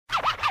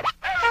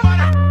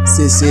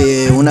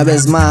Sí, una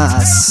vez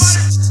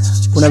más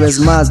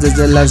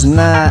desde las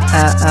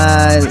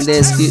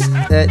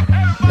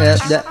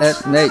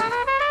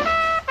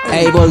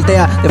Ey,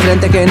 voltea de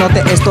frente que no te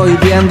estoy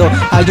viendo.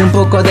 Hay un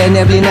poco de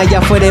neblina allá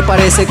afuera y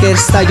parece que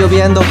está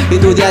lloviendo. Y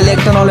tu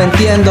dialecto no lo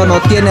entiendo, no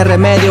tiene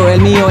remedio.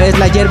 El mío es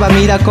la hierba,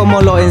 mira cómo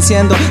lo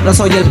enciendo. No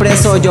soy el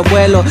preso, yo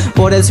vuelo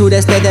por el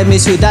sureste de mi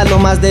ciudad. Lo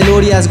más de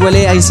Lurias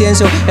huele a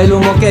incienso. El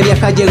humo que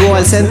viaja llegó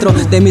al centro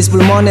de mis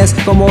pulmones.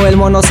 Como el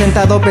mono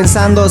sentado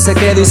pensando, se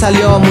quedó y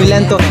salió muy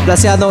lento.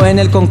 Placeado en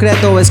el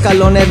concreto,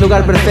 escalones,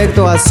 lugar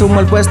perfecto.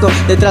 Asumo el puesto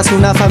detrás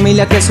una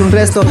familia que es un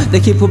resto de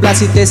hip hop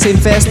y te se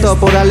infesto.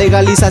 Por la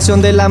legalización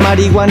de la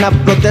marihuana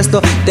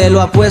protesto, te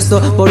lo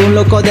apuesto. Por un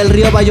loco del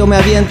río va yo me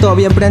aviento.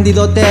 Bien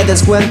prendido te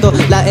descuento.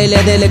 La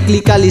LD le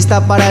clica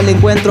lista para el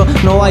encuentro.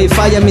 No hay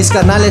falla, mis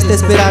canales te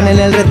esperan en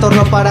el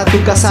retorno para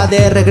tu casa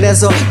de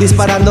regreso.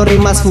 Disparando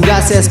rimas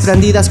fugaces,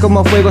 prendidas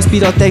como fuegos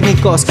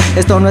pirotécnicos.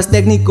 Esto no es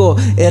técnico,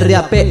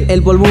 RAP,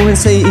 el volumen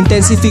se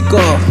intensificó.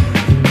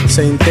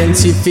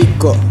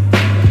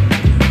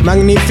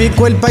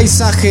 Magnifico el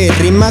paisaje,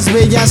 rimas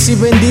bellas y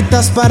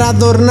benditas para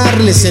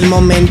adornarles el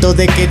momento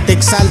de que te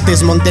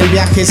exaltes. Monte el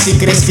viaje si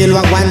crees que lo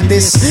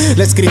aguantes.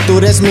 La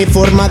escritura es mi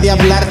forma de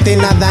hablarte.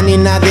 Nada ni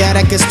nadie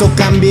hará que esto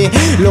cambie.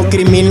 Lo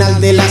criminal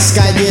de las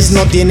calles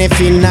no tiene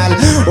final.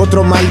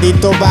 Otro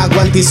maldito vago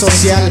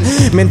antisocial.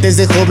 Mentes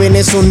de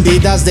jóvenes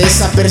hundidas,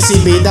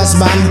 desapercibidas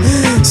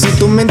van. Si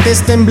tu mente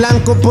está en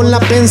blanco, ponla a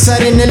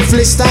pensar en el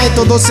freestyle.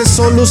 Todo se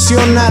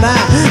solucionará.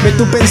 Ve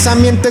tu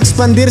pensamiento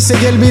expandirse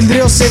y el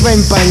vidrio se va a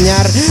empañar.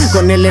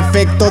 Con el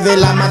efecto de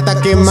la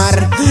mata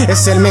quemar.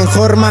 Es el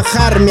mejor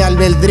manjar, mi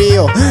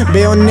albedrío.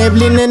 Veo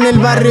neblina en el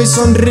barrio y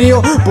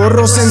sonrío.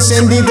 Porros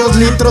encendidos,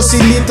 litros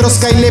y litros.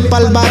 Caile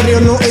pa'l barrio,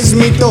 no es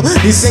mito.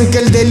 Dicen que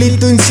el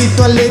delito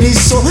incito al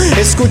erizo.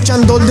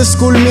 Escuchando old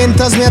school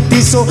mientras me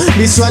atizo.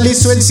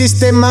 Visualizo el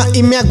sistema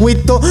y me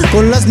agüito.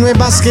 Con las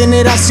nuevas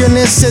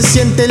generaciones se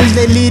siente el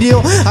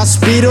delirio.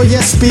 Aspiro y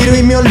aspiro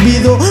y me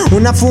olvido.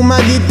 Una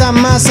fumadita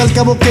más, al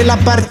cabo que la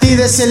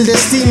partida es el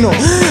destino.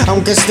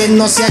 Aunque usted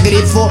no sea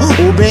grifo,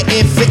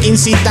 VF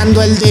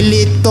incitando el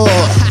delito.